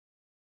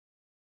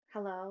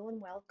Hello and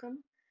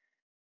welcome.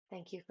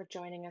 Thank you for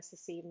joining us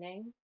this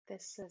evening.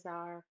 This is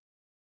our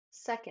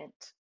second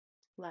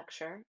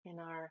lecture in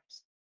our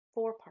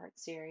four-part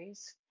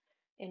series,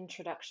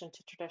 Introduction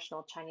to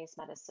Traditional Chinese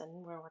Medicine,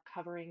 where we're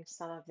covering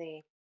some of the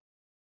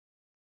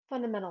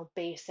fundamental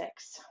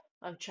basics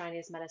of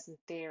Chinese medicine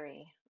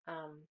theory.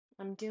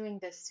 I'm doing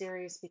this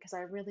series because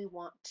I really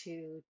want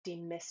to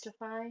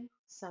demystify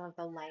some of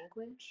the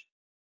language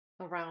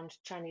around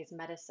Chinese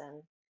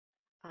medicine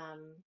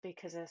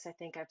because, as I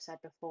think I've said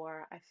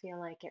before, I feel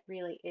like it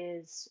really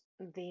is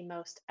the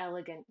most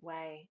elegant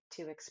way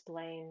to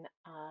explain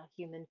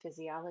human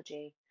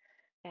physiology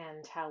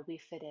and how we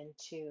fit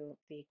into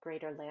the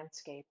greater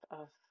landscape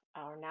of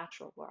our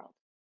natural world.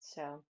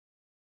 So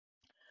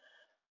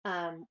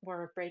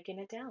we're breaking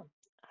it down,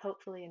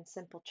 hopefully in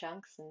simple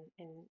chunks and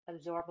in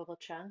absorbable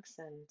chunks.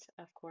 And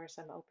of course,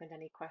 I'm open to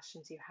any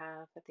questions you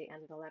have. At the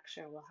end of the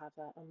lecture, we'll have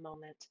a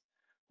moment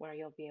where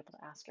you'll be able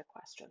to ask your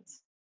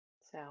questions.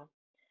 So.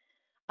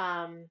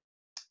 Um,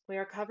 We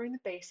are covering the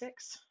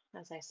basics,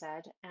 as I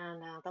said,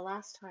 and the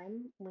last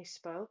time we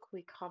spoke,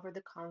 we covered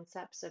the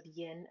concepts of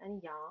yin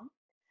and yang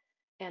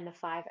and the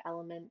five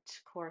element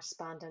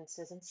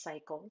correspondences and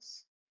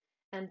cycles.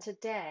 And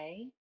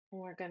today,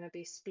 we're going to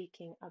be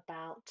speaking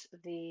about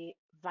the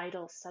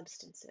vital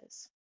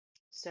substances.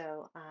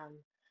 So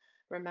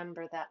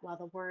remember that while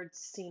the words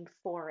seem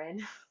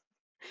foreign,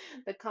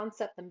 the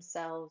concepts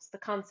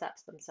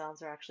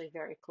themselves are actually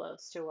very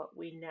close to what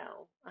we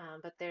know,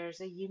 but there's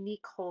a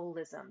unique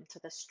holism to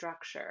the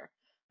structure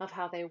of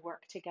how they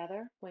work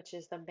together, which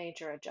is the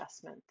major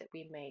adjustment that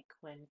we make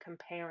when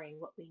comparing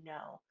what we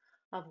know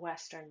of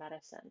Western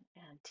medicine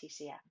and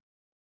TCM.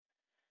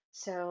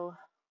 So,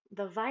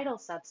 the vital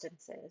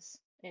substances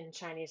in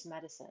Chinese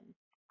medicine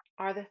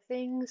are the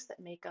things that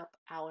make up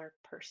our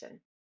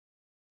person.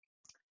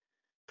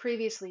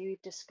 Previously,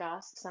 we've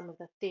discussed some of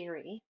the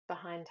theory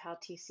behind how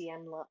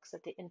TCM looks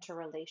at the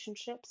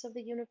interrelationships of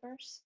the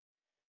universe.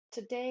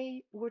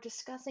 Today, we're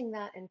discussing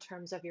that in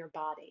terms of your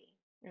body.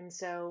 And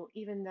so,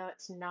 even though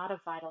it's not a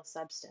vital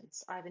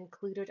substance, I've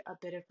included a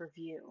bit of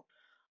review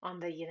on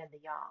the yin and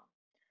the yang.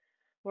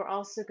 We're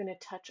also going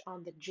to touch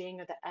on the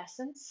Jing or the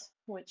essence,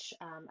 which,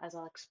 as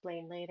I'll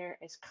explain later,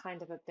 is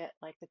kind of a bit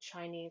like the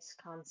Chinese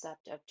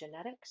concept of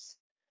genetics.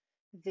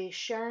 The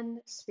Shen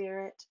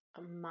spirit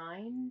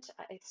mind,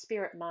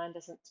 spirit mind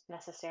isn't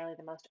necessarily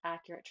the most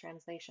accurate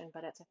translation,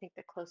 but it's I think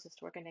the closest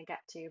we're going to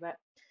get to. But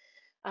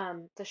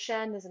the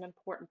Shen is an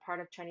important part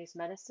of Chinese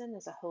medicine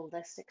as a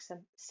holistic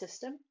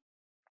system.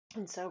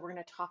 And so we're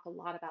going to talk a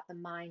lot about the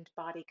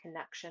mind-body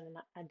connection. And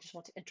I just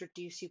want to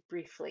introduce you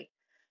briefly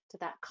to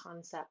that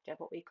concept of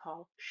what we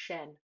call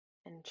Shen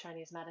in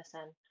Chinese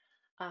medicine.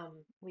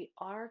 We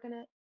are going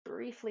to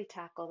briefly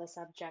tackle the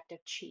subject of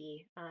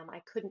qi.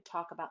 I couldn't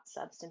talk about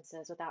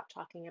substances without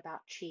talking about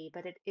qi,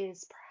 but it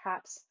is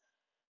perhaps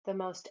the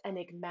most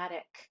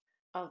enigmatic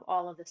of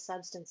all of the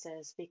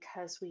substances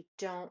because we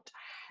don't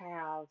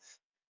have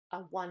a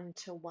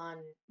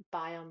one-to-one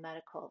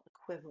biomedical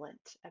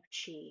equivalent of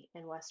qi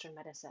in Western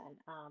medicine.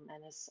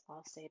 And as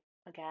I'll say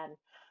again,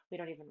 we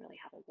don't even really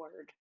have a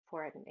word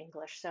for it in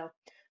English. So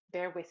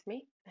bear with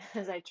me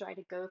as I try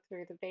to go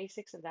through the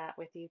basics of that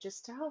with you,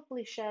 just to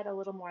hopefully shed a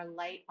little more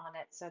light on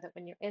it so that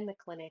when you're in the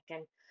clinic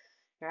and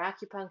your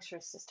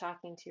acupuncturist is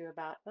talking to you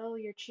about, oh,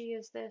 your chi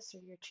is this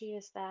or your chi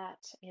is that,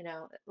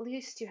 at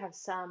least you have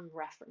some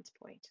reference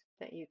point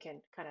that you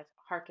can kind of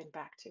harken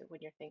back to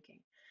when you're thinking.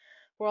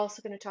 We're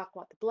also going to talk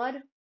about the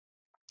blood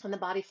and the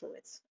body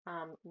fluids,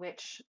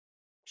 which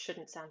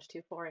shouldn't sound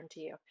too foreign to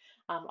you.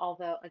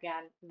 Although,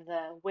 again,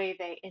 the way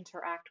they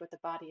interact with the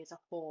body as a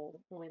whole,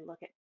 when we look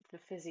at the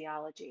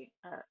physiology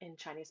in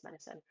Chinese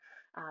medicine,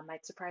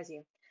 might surprise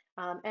you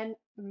and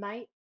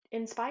might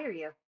inspire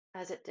you,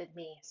 as it did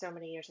me so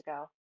many years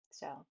ago.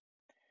 So,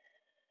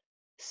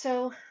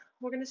 so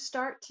we're going to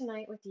start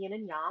tonight with yin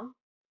and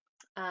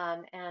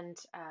yang. And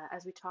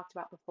as we talked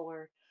about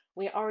before,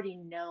 we already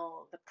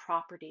know the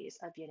properties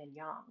of yin and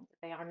yang.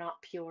 They are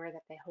not pure,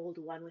 that they hold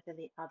one within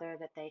the other,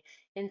 that they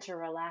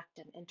interrelate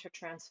and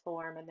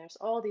intertransform. And there's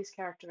all these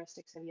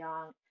characteristics of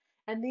yang.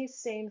 And these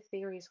same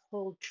theories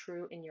hold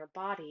true in your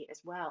body as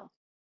well.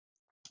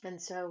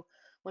 And so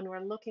when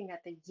we're looking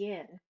at the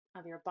yin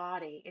of your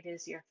body, it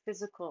is your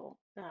physical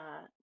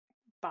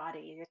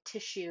body, the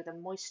tissue, the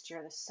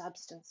moisture, the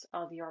substance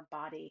of your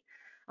body.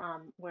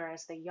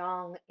 Whereas the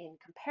yang, in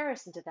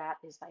comparison to that,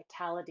 is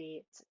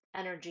vitality, it's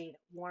energy,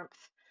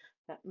 warmth,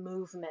 the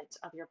movement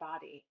of your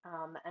body.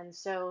 And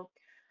so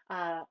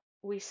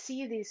we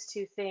see these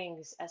two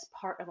things as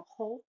part of a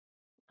whole.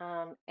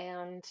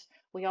 And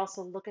we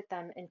also look at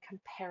them in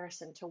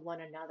comparison to one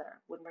another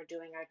when we're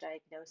doing our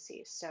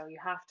diagnoses. So you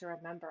have to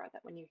remember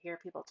that when you hear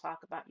people talk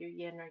about your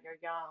yin or your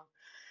yang,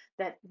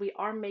 that we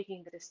are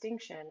making the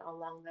distinction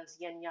along those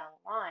yin yang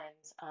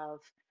lines of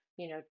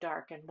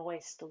dark and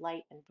moist,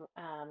 light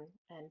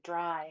and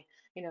dry.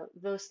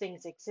 Those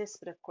things exist,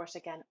 but of course,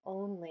 again,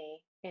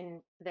 only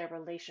in their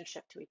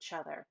relationship to each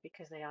other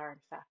because they are in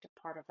fact a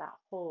part of that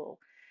whole.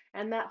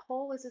 And that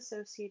hole is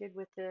associated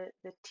with the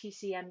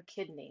TCM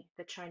kidney,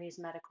 the Chinese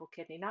medical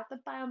kidney, not the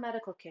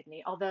biomedical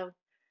kidney, although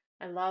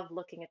I love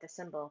looking at the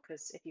symbol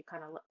because if you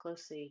kind of look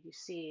closely, you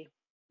see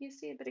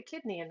a bit of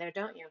kidney in there,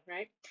 don't you,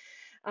 right?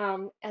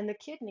 And the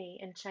kidney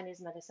in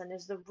Chinese medicine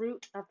is the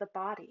root of the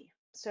body.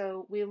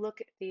 So we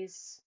look at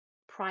these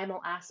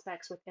primal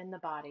aspects within the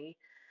body.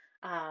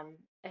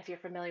 If you're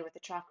familiar with the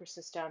chakra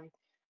system,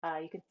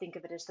 you can think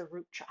of it as the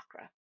root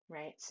chakra,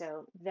 right?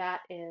 So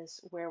that is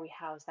where we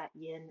house that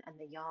yin and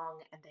the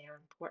yang, and they are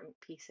important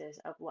pieces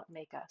of what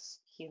make us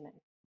human.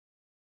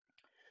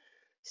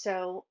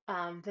 So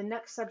the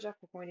next subject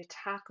we're going to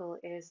tackle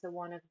is the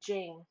one of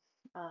Jing,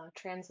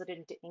 translated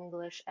into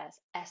English as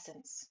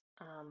essence.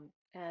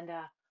 And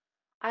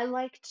I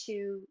like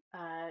to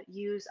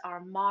use our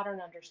modern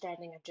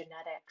understanding of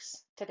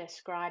genetics to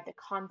describe the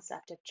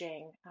concept of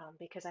Jing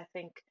because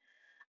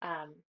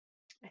um,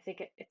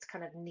 it's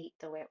kind of neat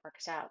the way it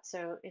works out.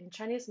 So in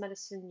Chinese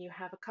medicine, you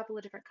have a couple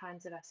of different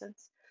kinds of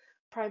essence.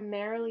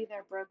 Primarily,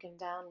 they're broken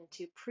down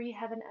into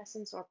pre-heaven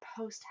essence or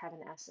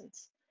post-heaven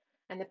essence.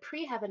 And the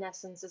pre-heaven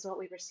essence is what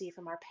we receive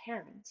from our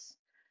parents.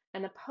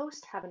 And the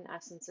post-heaven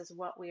essence is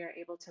what we are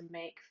able to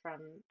make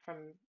from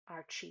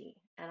our chi.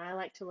 And I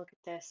like to look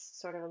at this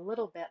sort of a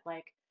little bit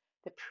like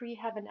the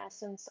pre-heaven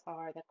essence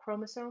are the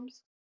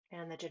chromosomes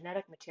and the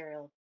genetic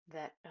material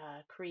that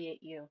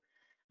create you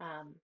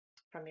um,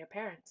 from your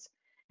parents.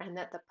 And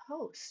that the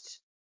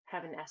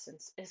post-heaven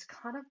essence is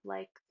kind of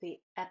like the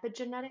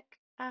epigenetic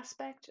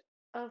aspect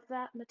of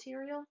that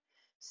material.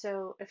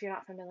 So if you're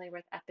not familiar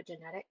with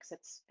epigenetics,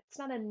 it's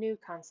not a new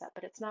concept,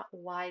 but it's not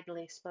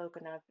widely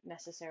spoken of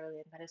necessarily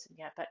in medicine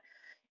yet. But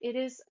it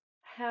is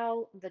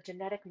how the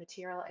genetic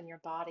material in your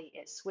body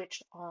is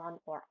switched on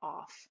or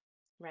off,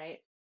 right?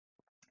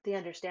 The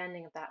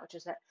understanding of that, which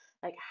is that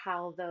like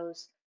how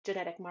those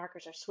genetic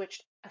markers are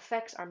switched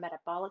affects our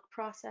metabolic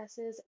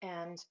processes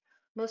and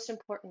most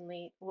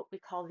importantly, what we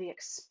call the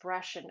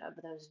expression of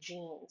those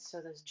genes.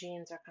 So those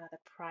genes are kind of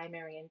the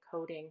primary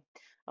encoding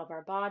of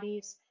our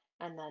bodies,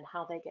 and then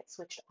how they get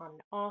switched on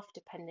and off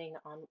depending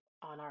on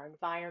our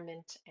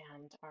environment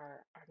and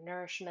our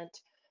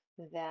nourishment.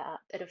 That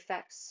it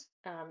affects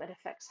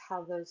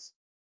how those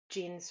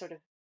genes sort of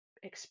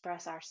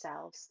express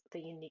ourselves, the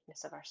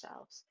uniqueness of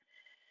ourselves.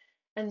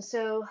 And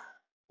so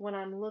when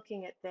I'm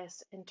looking at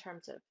this in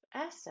terms of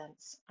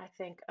essence, I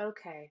think,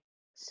 okay,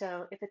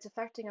 so if it's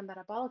affecting our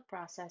metabolic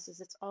processes,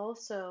 it's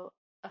also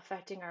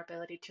affecting our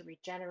ability to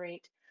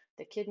regenerate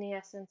the kidney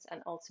essence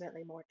and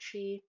ultimately more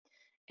chi.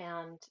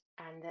 And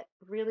and that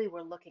really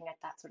we're looking at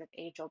that sort of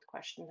age-old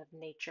question of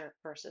nature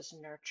versus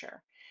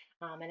nurture.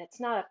 And it's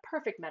not a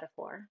perfect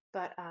metaphor,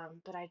 but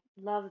I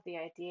love the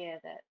idea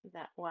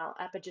that while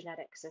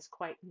epigenetics is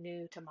quite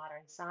new to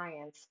modern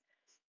science,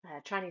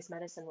 Chinese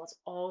medicine was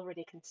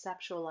already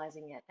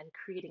conceptualizing it and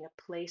creating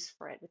a place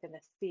for it within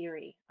the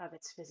theory of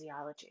its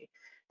physiology,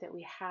 that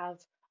we have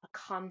a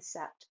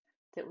concept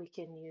that we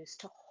can use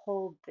to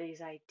hold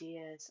these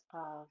ideas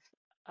of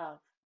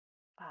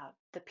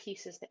the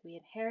pieces that we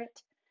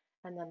inherit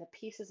and then the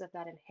pieces of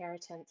that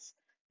inheritance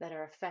that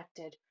are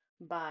affected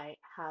by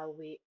how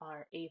we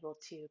are able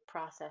to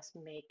process,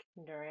 make,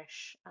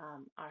 nourish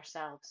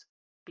ourselves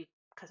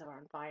because of our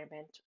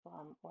environment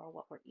or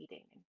what we're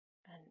eating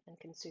and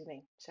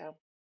consuming. So,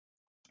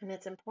 and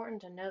it's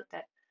important to note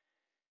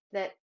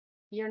that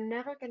you're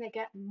never going to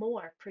get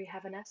more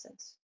pre-heaven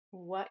essence.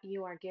 What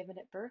you are given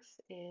at birth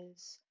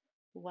is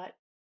what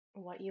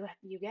what you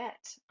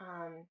get,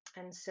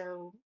 and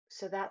so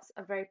that's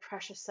a very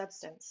precious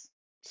substance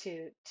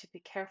to be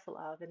careful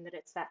of, and that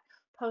it's that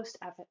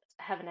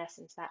post-heaven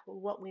essence, that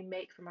what we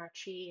make from our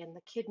chi and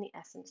the kidney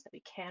essence that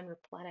we can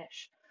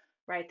replenish,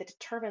 right? That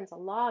determines a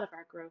lot of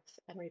our growth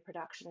and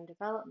reproduction and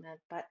development,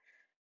 but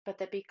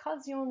that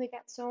because you only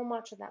get so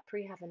much of that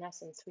pre-heaven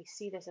essence, we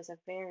see this as a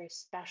very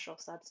special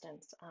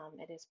substance.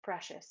 It is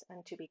precious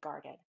and to be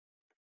guarded.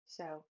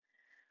 So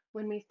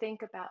when we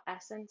think about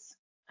essence,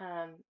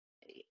 um,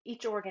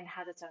 each organ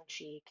has its own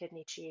chi.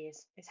 Kidney chi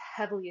is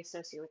heavily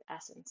associated with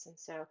essence. And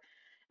so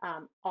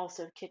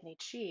also kidney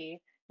chi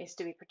is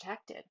to be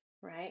protected,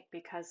 right?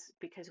 Because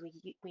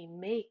we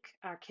make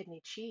our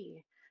kidney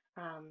chi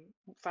um,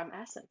 from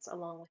essence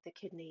along with the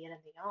kidney yin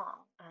and the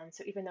yang. And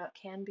so even though it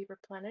can be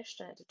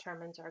replenished and it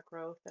determines our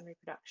growth and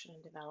reproduction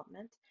and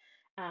development,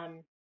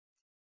 um,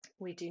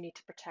 we do need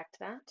to protect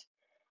that.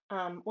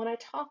 When I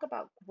talk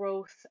about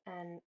growth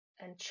and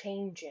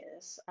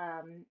changes,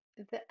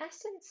 the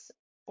essence,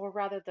 or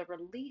rather the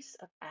release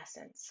of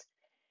essence,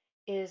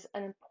 is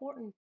an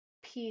important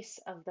piece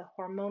of the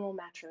hormonal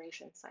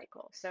maturation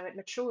cycle. So it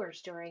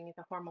matures during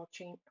the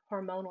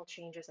hormonal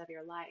changes of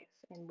your life.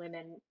 In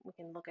women, we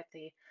can look at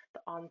the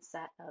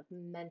onset of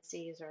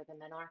menses or the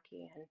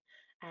menarche,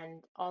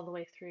 and all the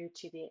way through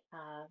to the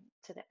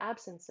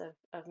absence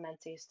of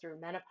menses through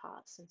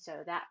menopause. And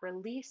so that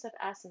release of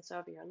essence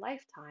over your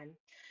lifetime,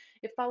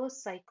 it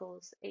follows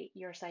cycles,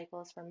 8-year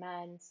cycles for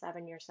men,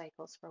 7-year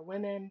cycles for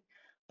women,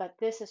 but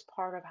this is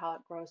part of how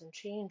it grows and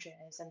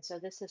changes. And so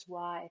this is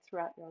why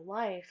throughout your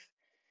life,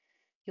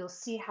 you'll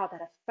see how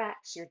that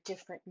affects your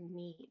different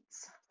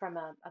needs from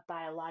a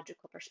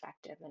biological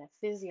perspective and a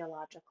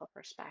physiological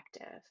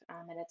perspective.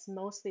 And it's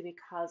mostly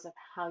because of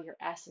how your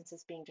essence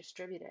is being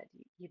distributed.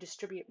 You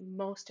distribute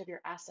most of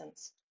your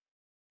essence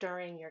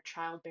during your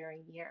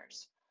childbearing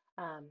years,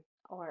 um,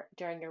 or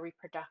during your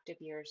reproductive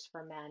years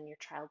for men, your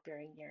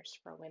childbearing years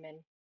for women.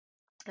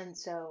 And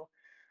so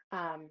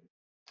um,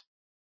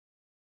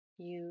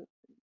 you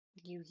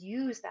you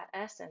use that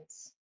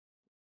essence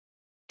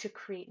to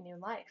create new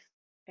life.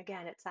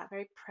 Again, it's that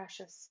very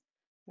precious,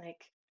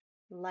 like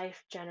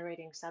life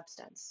generating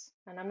substance.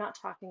 And I'm not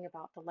talking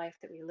about the life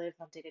that we live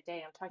on day to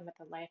day. I'm talking about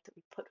the life that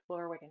we put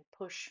forward and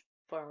push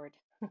forward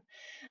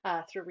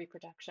through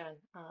reproduction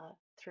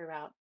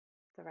throughout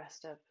the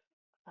rest of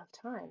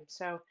time.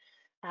 So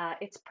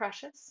it's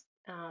precious,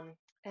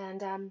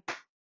 and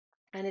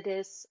and it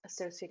is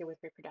associated with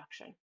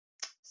reproduction.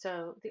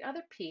 So the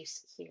other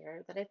piece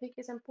here that I think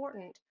is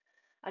important,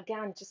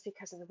 again, just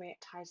because of the way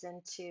it ties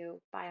into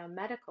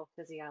biomedical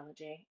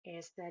physiology,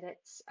 is that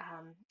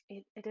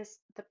it is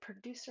the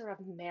producer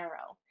of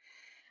marrow.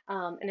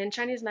 And in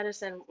Chinese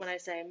medicine, when I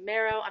say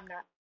marrow, I'm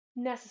not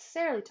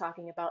necessarily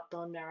talking about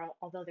bone marrow,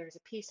 although there's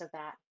a piece of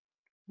that.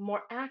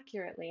 More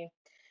accurately,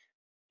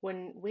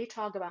 when we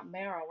talk about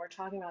marrow, we're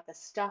talking about the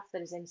stuff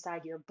that is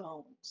inside your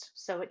bones.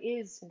 So it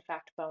is, in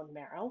fact, bone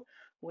marrow,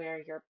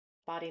 where your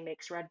body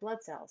makes red blood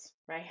cells,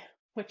 right?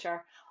 Which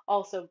are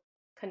also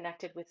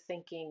connected with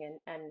thinking,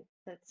 and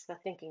that's the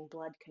thinking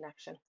blood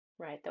connection,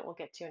 right? That we'll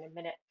get to in a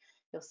minute.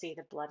 You'll see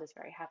the blood is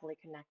very heavily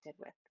connected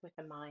with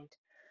the mind.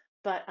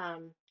 But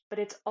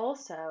it's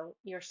also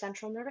your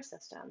central nervous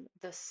system,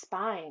 the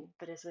spine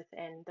that is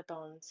within the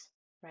bones,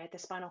 right? The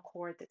spinal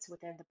cord that's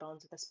within the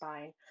bones of the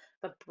spine,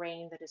 the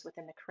brain that is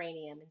within the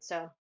cranium. And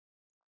so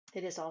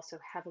it is also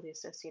heavily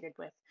associated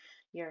with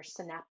your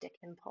synaptic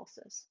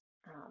impulses.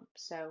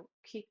 So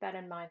keep that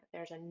in mind that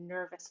there's a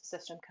nervous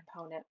system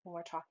component when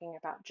we're talking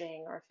about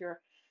Jing, or if you're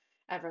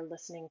ever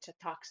listening to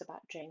talks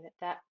about Jing,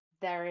 that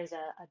there is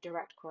a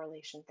direct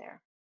correlation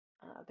there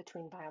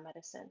between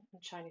biomedicine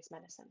and Chinese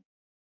medicine.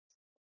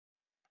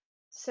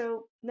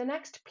 So the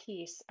next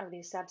piece of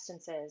these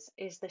substances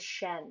is the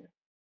Shen,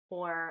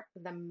 or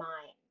the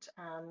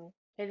mind.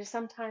 It is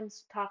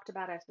sometimes talked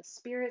about as the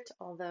spirit,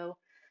 although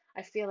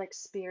I feel like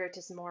spirit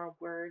is more a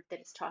word that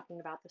is talking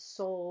about the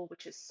soul,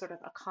 which is sort of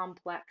a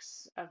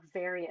complex of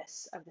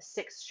various of the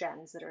six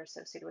Shens that are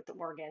associated with the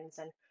organs.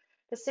 And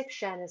the sixth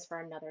Shen is for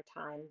another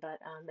time, but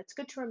it's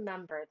good to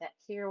remember that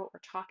here what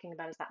we're talking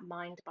about is that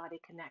mind-body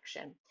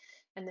connection.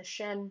 And the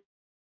Shen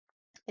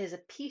is a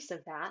piece of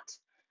that,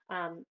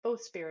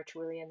 both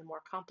spiritually and the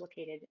more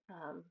complicated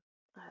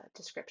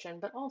description,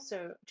 but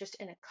also just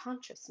in a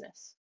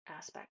consciousness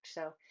aspect.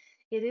 So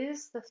it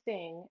is the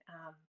thing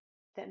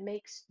that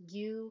makes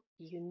you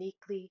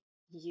uniquely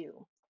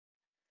you.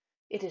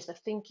 It is the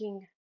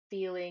thinking,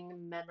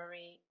 feeling,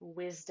 memory,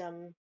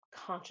 wisdom,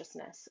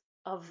 consciousness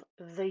of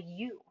the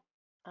you,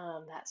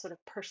 that sort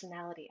of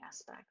personality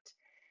aspect.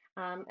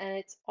 And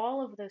it's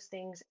all of those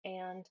things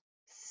and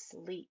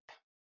sleep,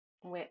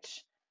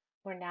 which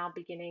we're now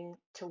beginning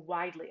to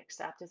widely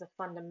accept as a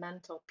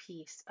fundamental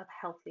piece of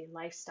healthy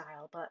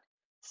lifestyle. But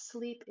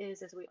sleep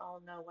is, as we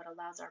all know, what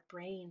allows our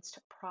brains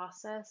to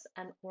process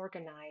and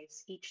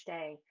organize each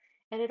day.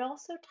 And it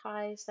also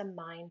ties the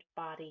mind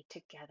body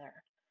together.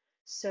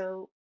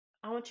 So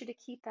I want you to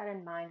keep that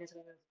in mind as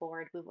we move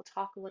forward. We will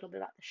talk a little bit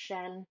about the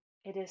Shen.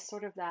 It is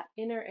sort of that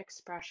inner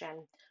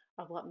expression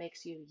of what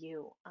makes you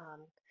you.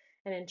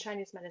 And in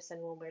Chinese medicine,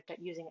 when we're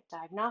using it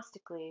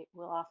diagnostically,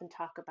 we'll often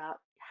talk about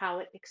how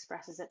it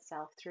expresses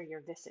itself through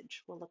your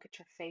visage. We'll look at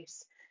your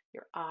face,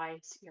 your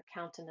eyes, your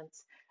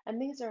countenance.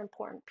 And these are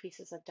important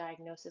pieces of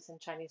diagnosis in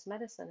Chinese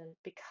medicine. And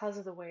because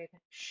of the way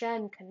that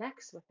Shen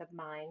connects with the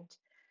mind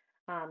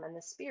and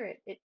the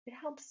spirit, it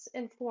helps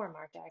inform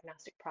our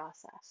diagnostic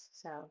process.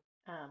 So,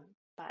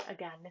 but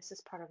again, this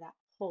is part of that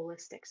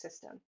holistic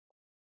system.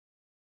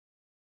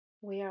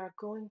 We are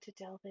going to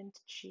delve into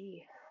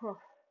Qi. Oh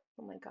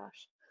my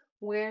gosh,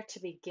 where to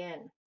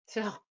begin?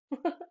 So,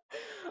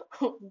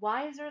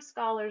 wiser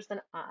scholars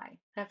than I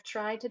have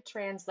tried to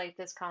translate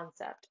this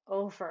concept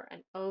over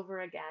and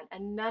over again,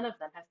 and none of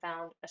them have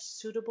found a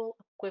suitable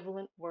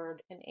equivalent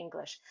word in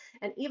English.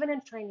 And even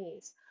in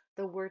Chinese,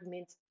 the word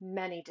means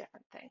many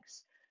different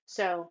things.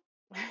 So,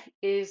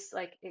 is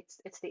like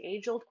it's the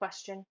age-old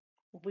question.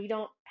 We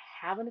don't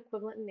have an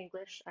equivalent in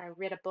English. I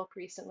read a book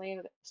recently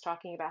that was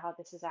talking about how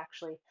this is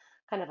actually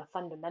kind of a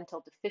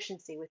fundamental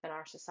deficiency within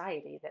our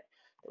society, that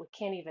we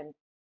can't even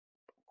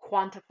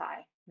quantify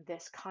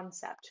this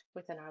concept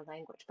within our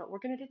language, but we're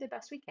going to do the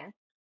best we can.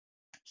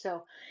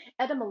 So,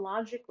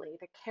 etymologically,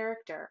 the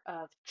character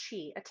of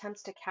qi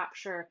attempts to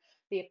capture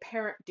the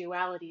apparent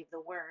duality of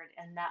the word,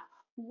 and that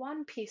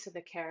one piece of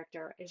the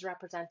character is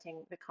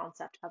representing the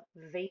concept of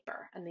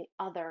vapor, and the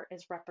other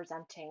is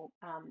representing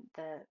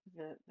the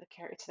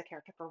character. It's the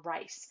character for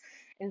rice,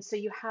 and so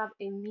you have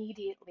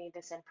immediately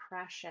this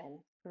impression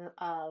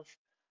of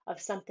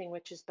something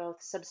which is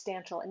both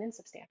substantial and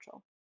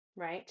insubstantial,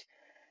 right?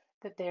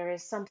 That there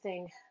is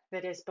something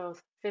that is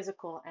both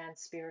physical and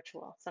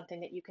spiritual,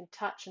 something that you can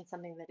touch and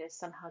something that is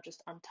somehow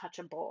just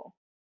untouchable.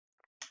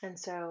 And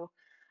so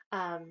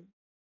um,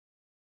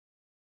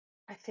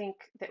 I think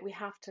that we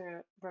have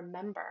to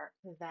remember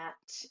that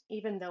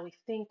even though we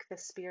think the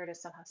spirit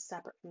is somehow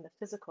separate from the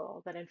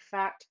physical, that in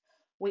fact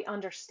we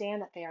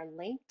understand that they are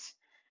linked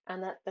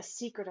and that the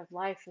secret of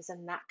life is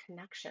in that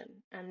connection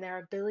and their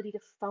ability to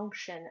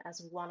function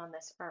as one on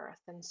this earth.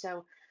 And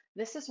so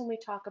this is when we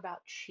talk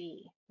about chi,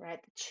 right?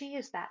 The chi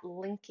is that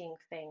linking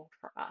thing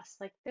for us.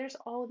 Like there's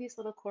all of these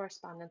little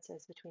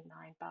correspondences between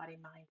mind,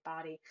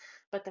 body,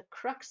 but the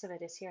crux of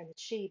it is here in the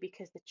chi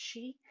because the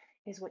chi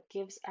is what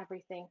gives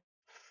everything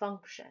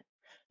function.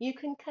 You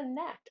can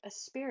connect a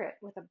spirit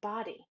with a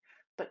body,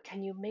 but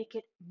can you make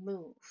it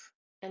move?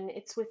 And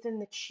it's within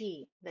the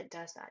chi that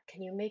does that.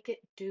 Can you make it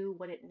do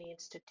what it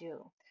needs to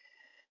do?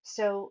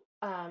 So,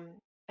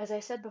 as I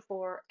said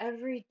before,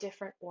 every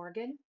different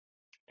organ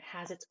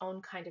has its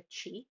own kind of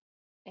chi,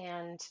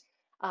 and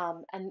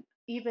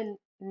even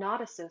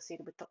not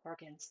associated with the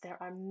organs, there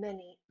are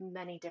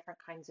many different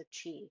kinds of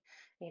chi,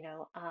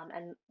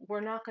 and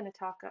we're not going to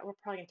talk. We're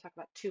probably going to talk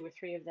about two or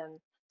three of them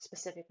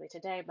specifically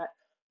today, but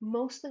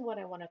mostly what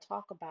I want to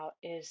talk about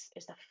is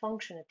the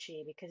function of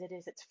chi because it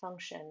is its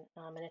function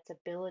and its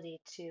ability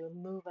to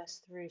move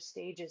us through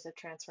stages of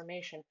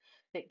transformation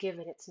that give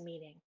it its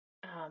meaning.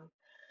 Um,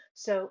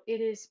 so it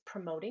is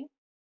promoting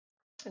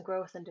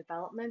growth and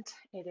development.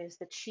 It is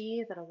the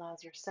chi that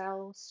allows your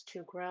cells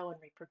to grow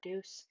and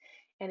reproduce.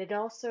 And it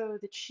also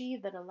the chi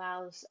that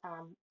allows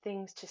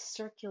things to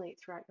circulate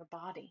throughout your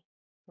body,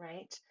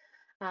 right?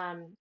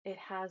 It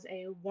has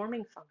a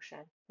warming function,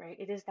 right?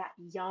 It is that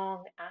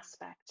yang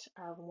aspect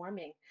of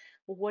warming.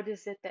 What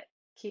is it that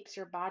keeps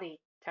your body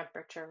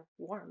temperature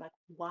warm? Like,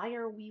 why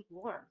are we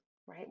warm,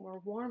 right? We're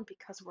warm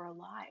because we're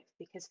alive,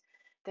 because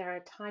there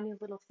are tiny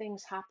little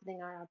things happening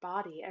in our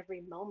body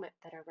every moment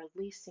that are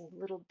releasing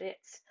little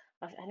bits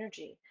of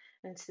energy.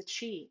 And it's the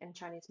qi in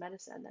Chinese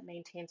medicine that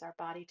maintains our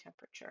body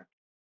temperature.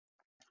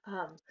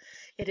 Um,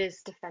 it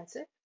is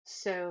defensive.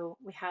 So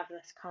we have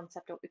this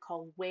concept of what we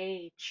call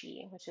wei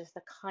qi, which is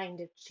the kind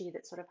of qi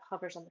that sort of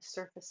hovers on the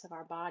surface of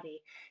our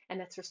body,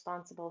 and it's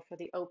responsible for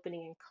the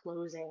opening and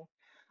closing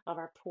of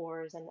our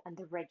pores and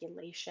the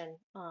regulation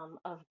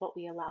of what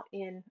we allow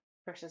in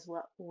versus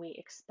what we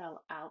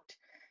expel out.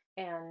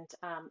 And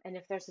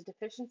if there's a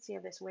deficiency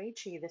of this wei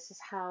qi, this is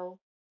how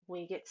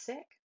we get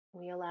sick.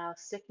 We allow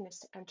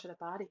sickness to enter the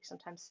body,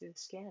 sometimes through the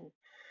skin.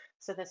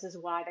 So this is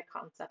why the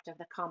concept of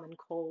the common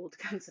cold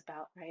comes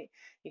about, right?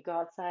 You go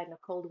outside on a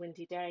cold,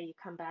 windy day, you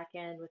come back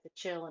in with a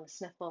chill and a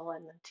sniffle,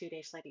 and then 2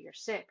 days later you're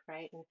sick,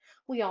 right? And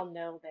we all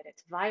know that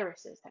it's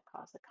viruses that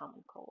cause the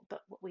common cold. But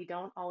what we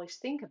don't always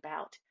think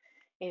about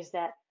is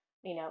that,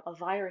 a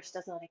virus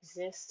does not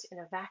exist in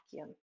a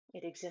vacuum.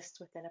 It exists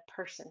within a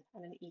person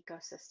and an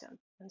ecosystem.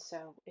 And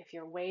so if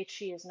your Wei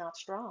Qi is not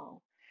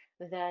strong,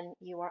 then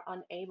you are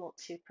unable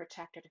to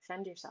protect or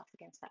defend yourself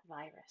against that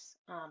virus.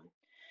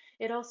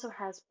 It also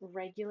has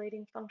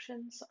regulating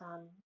functions,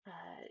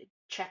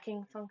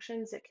 checking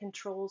functions. It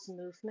controls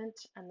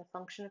movement and the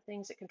function of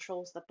things. It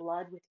controls the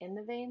blood within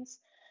the veins.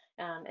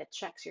 It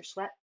checks your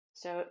sweat.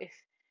 So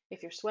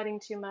if you're sweating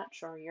too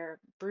much or you're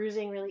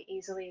bruising really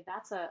easily,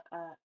 that's a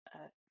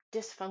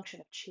dysfunction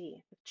of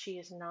qi. The qi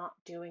is not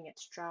doing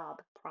its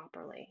job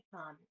properly.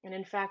 And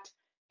in fact,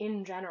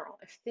 in general,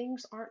 if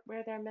things aren't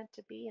where they're meant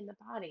to be in the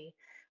body,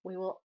 we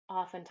will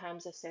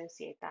oftentimes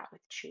associate that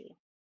with qi.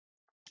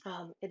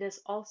 It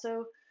is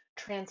also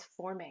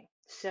transforming.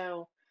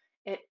 So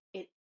it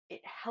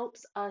it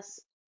helps us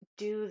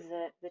do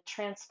the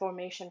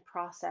transformation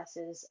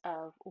processes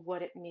of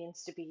what it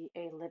means to be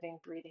a living,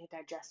 breathing,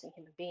 digesting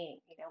human being.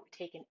 We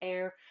take in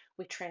air,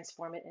 we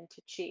transform it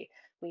into chi.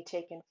 We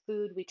take in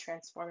food, we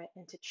transform it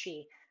into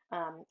chi.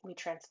 We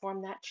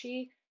transform that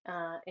chi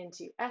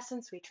into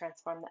essence. We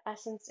transform the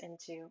essence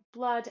into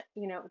blood.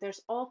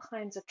 There's all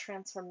kinds of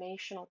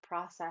transformational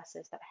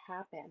processes that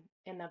happen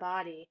in the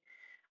body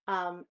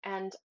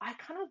and I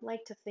kind of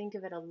like to think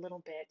of it a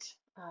little bit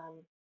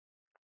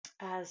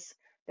as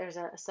there's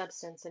a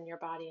substance in your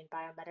body in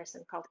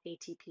biomedicine called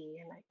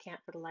ATP, and I can't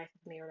for the life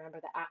of me remember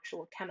the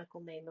actual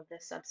chemical name of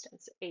this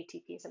substance.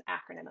 ATP is an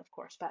acronym, of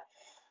course, but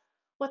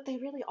what they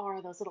really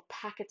are those little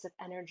packets of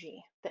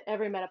energy that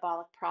every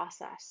metabolic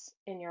process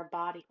in your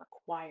body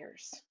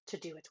requires to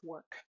do its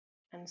work.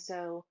 And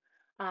so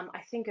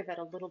I think of it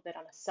a little bit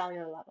on a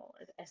cellular level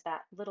as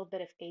that little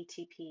bit of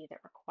ATP that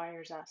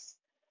requires us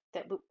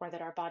or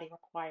that our body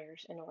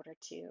requires in order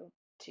to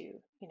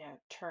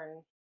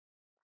turn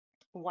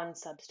one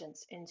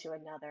substance into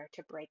another,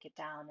 to break it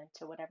down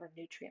into whatever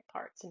nutrient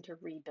parts and to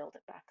rebuild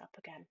it back up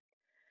again.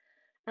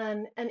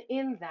 And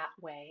in that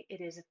way,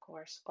 it is, of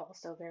course,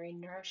 also very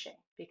nourishing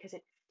because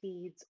it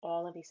feeds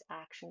all of these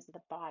actions of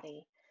the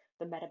body,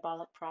 the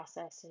metabolic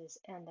processes,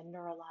 and the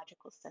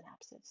neurological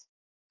synapses.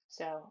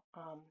 So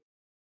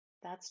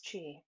that's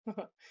chi.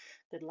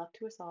 Good luck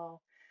to us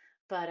all.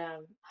 But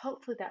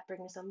hopefully that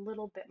brings a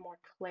little bit more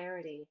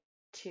clarity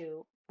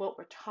to what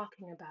we're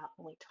talking about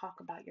when we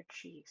talk about your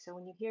chi. So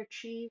when you hear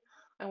chi,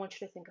 I want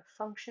you to think of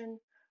function.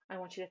 I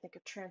want you to think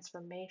of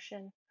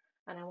transformation,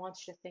 and I want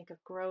you to think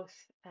of growth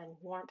and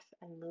warmth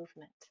and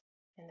movement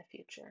in the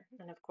future.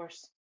 And of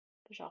course,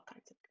 there's all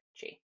kinds of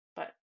chi,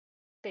 but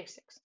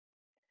basics.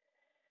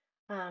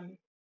 Um,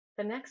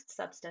 the next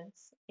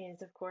substance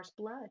is, of course,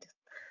 blood.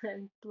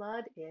 And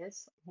blood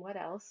is what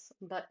else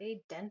but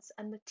a dense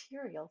and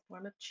material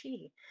form of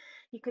chi.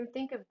 You can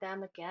think of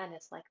them again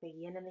as like the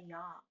yin and the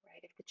yang,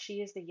 right? If the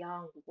chi is the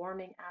yang,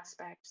 warming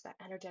aspect, that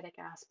energetic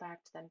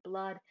aspect, then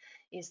blood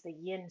is the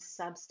yin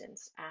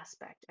substance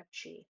aspect of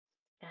chi.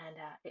 And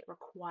it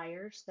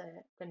requires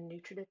the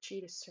nutritive chi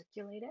to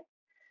circulate it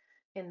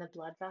in the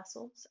blood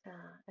vessels,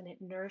 and it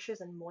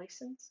nourishes and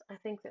moistens. I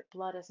think that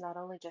blood is not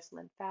only just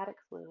lymphatic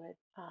fluid,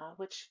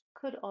 which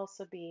could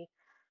also be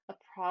a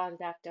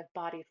product of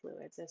body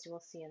fluids, as you will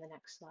see in the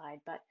next slide,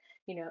 but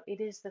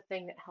it is the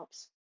thing that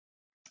helps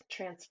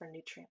transfer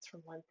nutrients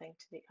from one thing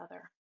to the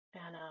other.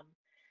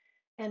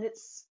 And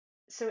it's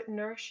so it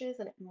nourishes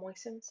and it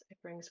moistens, it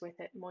brings with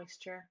it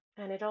moisture,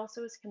 and it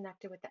also is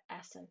connected with the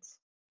essence,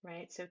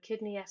 right? So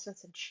kidney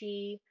essence and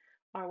chi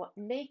are what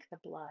make the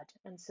blood,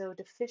 and so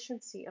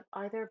deficiency of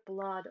either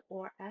blood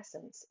or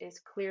essence is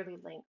clearly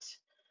linked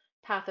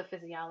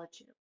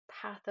pathophysiology,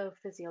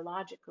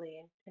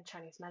 pathophysiologically in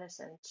Chinese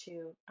medicine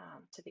to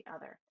the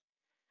other.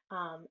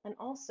 And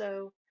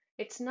also,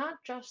 it's not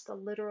just the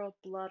literal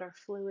blood or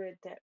fluid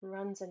that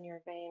runs in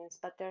your veins,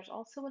 but there's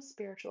also a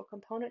spiritual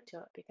component to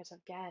it because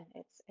again,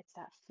 it's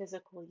that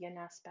physical yin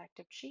aspect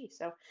of qi.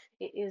 So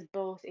it is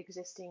both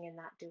existing in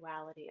that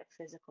duality of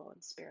physical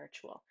and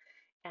spiritual.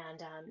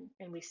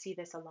 And we see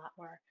this a lot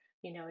where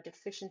a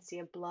deficiency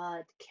of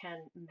blood can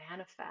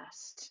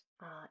manifest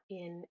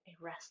in a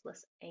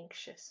restless,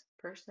 anxious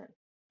person,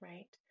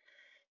 right?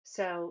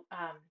 So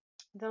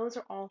those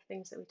are all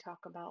things that we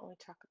talk about when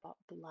we talk about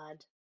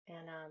blood.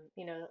 And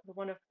the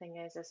wonderful thing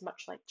is, as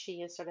much like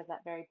chi is sort of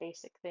that very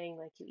basic thing,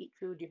 like you eat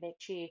food, you make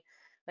chi,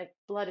 like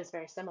blood is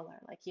very similar.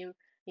 Like you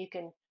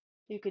can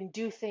you can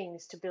do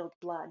things to build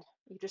blood.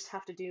 You just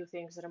have to do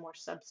things that are more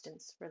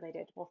substance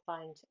related. We'll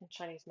find in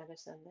Chinese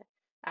medicine that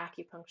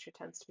acupuncture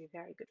tends to be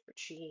very good for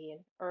chi, and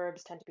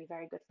herbs tend to be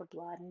very good for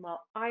blood. And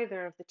while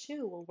either of the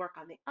two will work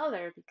on the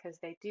other because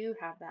they do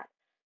have that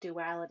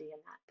duality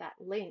and that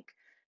link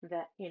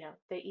that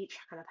they each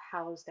kind of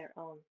house their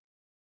own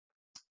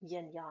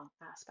yin yang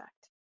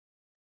aspect.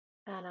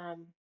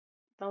 And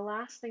the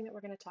last thing that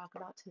we're going to talk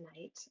about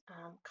tonight,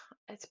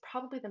 it's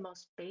probably the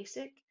most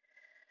basic,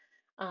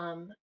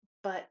 um,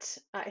 but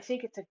I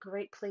think it's a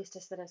great place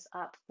to set us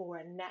up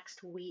for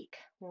next week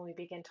when we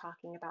begin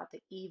talking about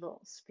the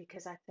evils,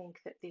 because I think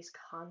that these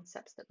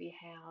concepts that we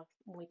have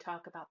when we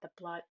talk about the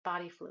blood,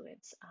 body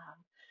fluids,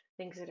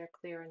 things that are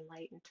clear and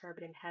light and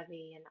turbid and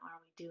heavy, and are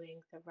we doing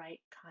the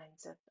right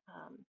kinds of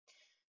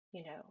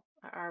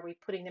are we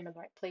putting them in the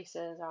right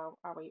places?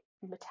 Are we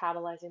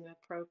metabolizing them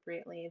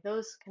appropriately?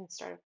 Those can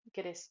start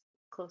to get us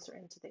closer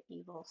into the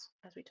evils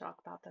as we talk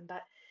about them.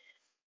 But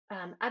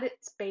at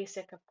its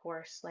basic, of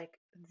course, like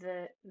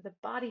the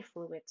body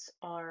fluids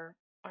are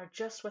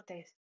just what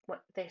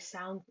they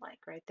sound like,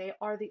 right? They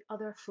are the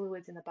other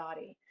fluids in the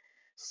body.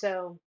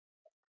 So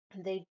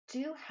they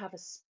do have a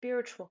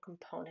spiritual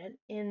component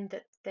in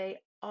that they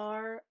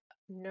are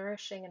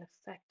nourishing and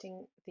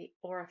affecting the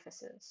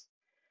orifices,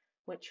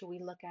 which we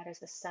look at as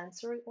the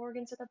sensory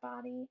organs of the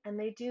body, and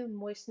they do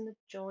moisten the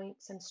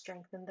joints and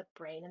strengthen the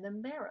brain and the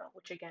marrow,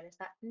 which again is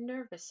that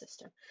nervous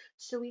system.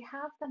 So we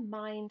have the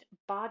mind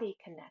body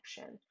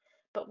connection,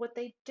 but what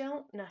they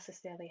don't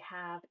necessarily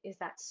have is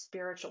that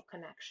spiritual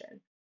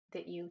connection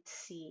that you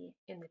see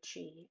in the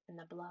qi and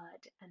the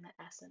blood and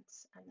the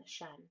essence and the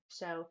shen.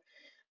 So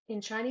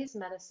in Chinese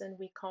medicine,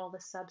 we call the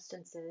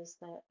substances,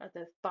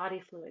 the body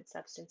fluid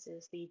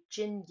substances, the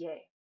jin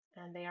ye,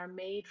 and they are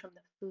made from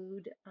the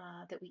food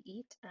that we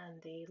eat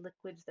and the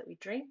liquids that we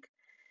drink.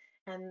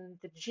 And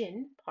the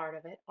jin part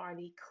of it are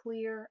the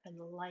clear and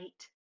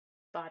light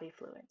body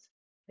fluids.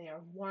 They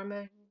are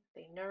warming,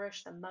 they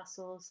nourish the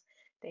muscles,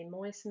 they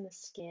moisten the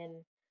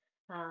skin.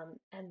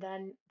 And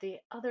then the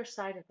other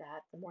side of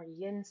that, the more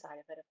yin side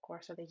of it, of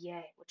course, are the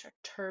ye, which are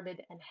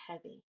turbid and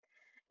heavy.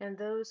 And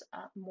those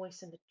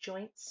moisten the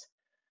joints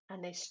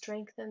and they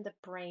strengthen the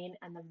brain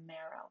and the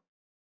marrow,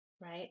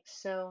 right?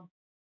 So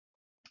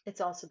it's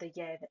also the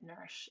ye that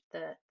nourish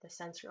the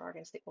sensory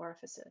organs, the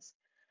orifices.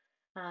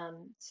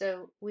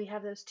 So we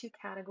have those two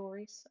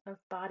categories of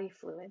body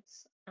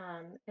fluids.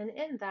 And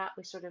in that,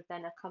 we sort of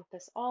then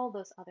encompass all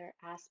those other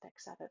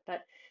aspects of it.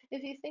 But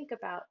if you think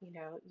about,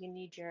 you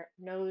need your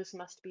nose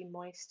must be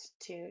moist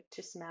to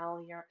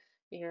smell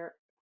your,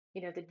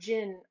 the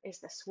gin is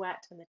the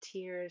sweat and the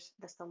tears,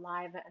 the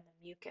saliva and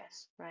the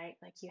mucus, right?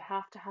 Like you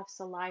have to have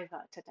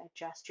saliva to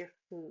digest your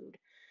food.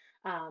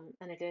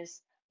 And it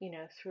is,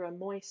 through a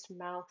moist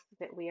mouth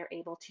that we are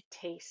able to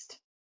taste,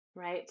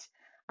 right?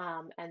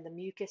 And the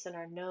mucus in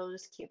our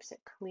nose keeps it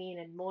clean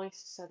and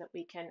moist so that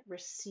we can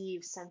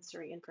receive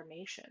sensory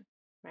information,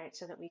 right?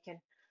 So that we can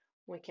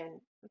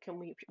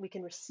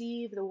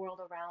receive the world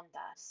around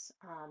us.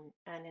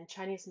 And in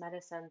Chinese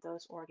medicine,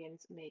 those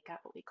organs make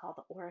up what we call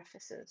the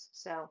orifices.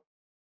 So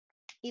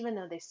even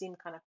though they seem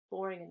kind of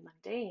boring and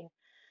mundane.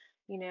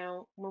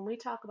 When we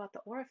talk about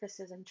the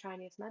orifices in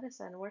Chinese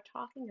medicine, we're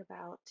talking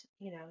about,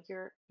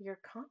 your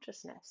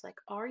consciousness. Like,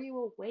 are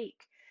you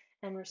awake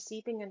and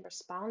receiving and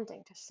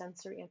responding to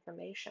sensory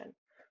information?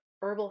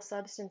 Herbal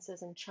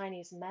substances in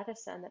Chinese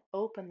medicine that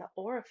open the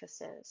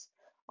orifices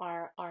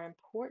are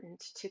important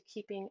to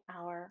keeping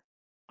our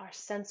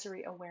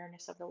sensory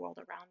awareness of the world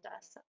around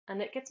us.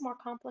 And it gets more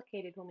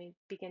complicated when we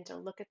begin to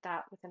look at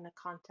that within the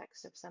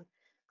context of some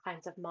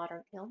kinds of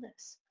modern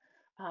illness,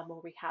 where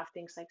we have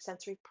things like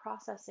sensory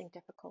processing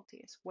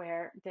difficulties,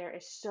 where there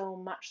is so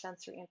much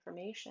sensory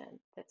information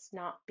that's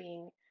not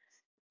being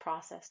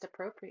processed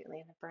appropriately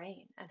in the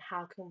brain. And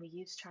how can we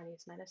use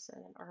Chinese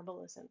medicine and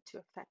herbalism to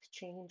affect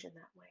change in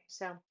that way?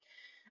 So,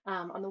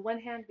 on the one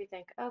hand, we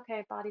think,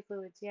 okay, body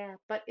fluids, yeah,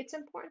 but it's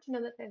important to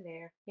know that they're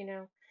there.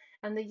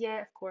 And the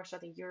yeah, of course, are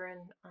the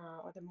urine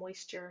or the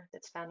moisture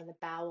that's found in the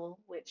bowel,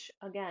 which,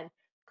 again,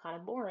 kind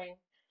of boring,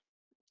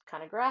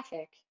 kind of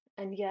graphic,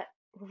 and yet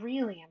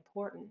really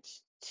important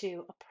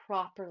to a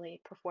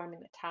properly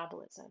performing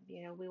metabolism.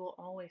 We will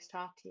always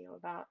talk to you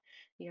about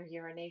your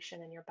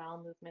urination and your bowel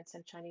movements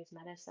in Chinese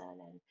medicine,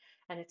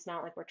 and it's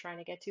not like we're trying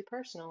to get too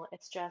personal.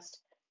 It's just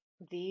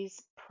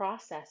these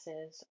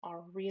processes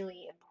are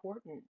really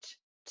important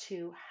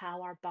to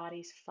how our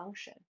bodies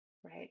function,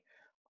 right?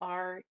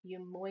 Are you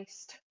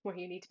moist where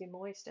you need to be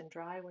moist and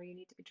dry where you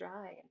need to be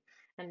dry?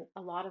 And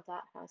a lot of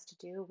that has to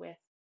do with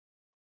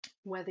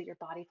whether your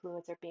body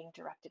fluids are being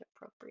directed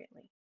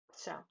appropriately.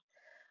 So,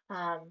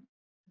 um,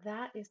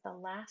 that is the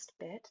last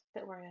bit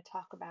that we're going to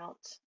talk about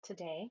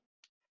today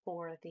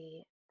for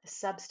the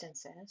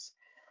substances.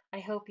 I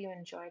hope you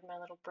enjoyed my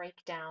little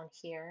breakdown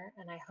here,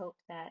 and I hope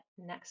that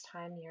next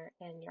time you're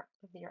in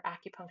your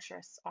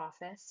acupuncturist's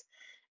office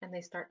and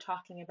they start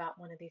talking about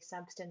one of these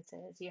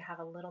substances, you have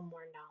a little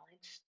more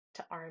knowledge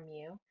to arm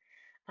you,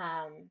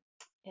 um,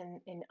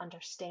 in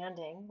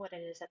understanding what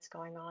it is that's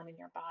going on in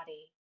your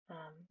body.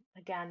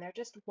 Again, they're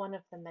just one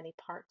of the many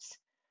parts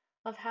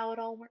of how it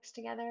all works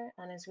together.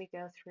 And as we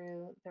go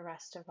through the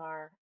rest of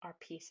our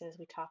pieces,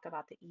 we talk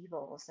about the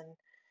evils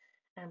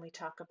and we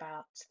talk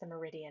about the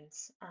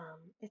meridians.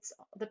 It's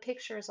the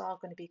picture is all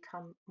going to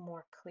become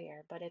more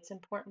clear, but it's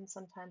important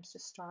sometimes to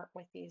start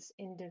with these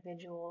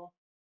individual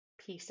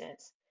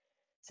pieces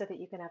so that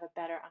you can have a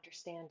better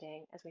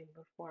understanding as we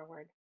move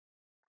forward.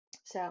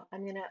 So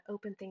I'm going to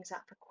open things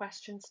up for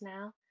questions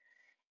now.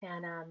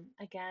 And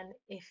again,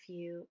 if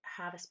you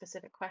have a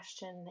specific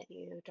question that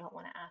you don't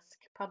want to ask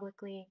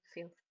publicly,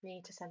 feel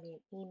free to send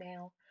me an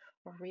email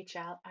or reach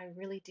out. I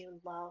really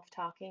do love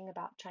talking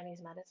about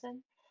Chinese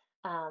medicine.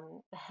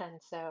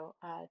 And so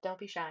don't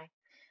be shy.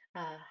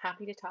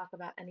 Happy to talk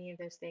about any of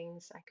those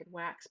things. I could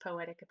wax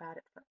poetic about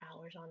it for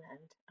hours on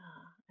end,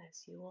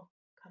 as you will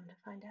come to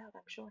find out,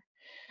 I'm sure.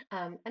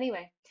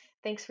 Anyway,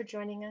 thanks for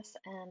joining us,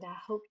 and I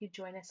hope you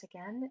join us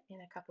again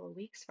in a couple of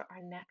weeks for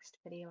our next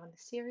video on the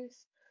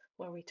series,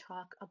 where we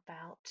talk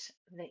about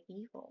the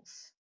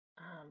evils,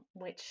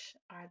 which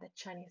are the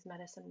Chinese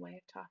medicine way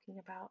of talking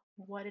about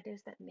what it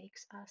is that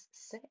makes us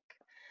sick.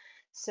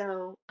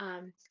 So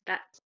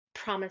that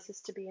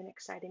promises to be an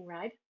exciting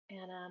ride.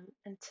 And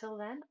until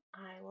then,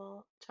 I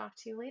will talk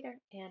to you later.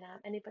 And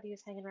anybody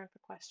who's hanging around for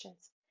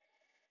questions,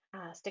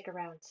 stick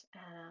around.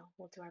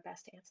 We'll do our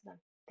best to answer them.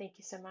 Thank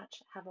you so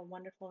much. Have a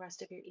wonderful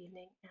rest of your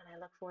evening, and I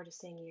look forward to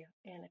seeing you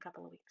in a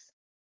couple of weeks.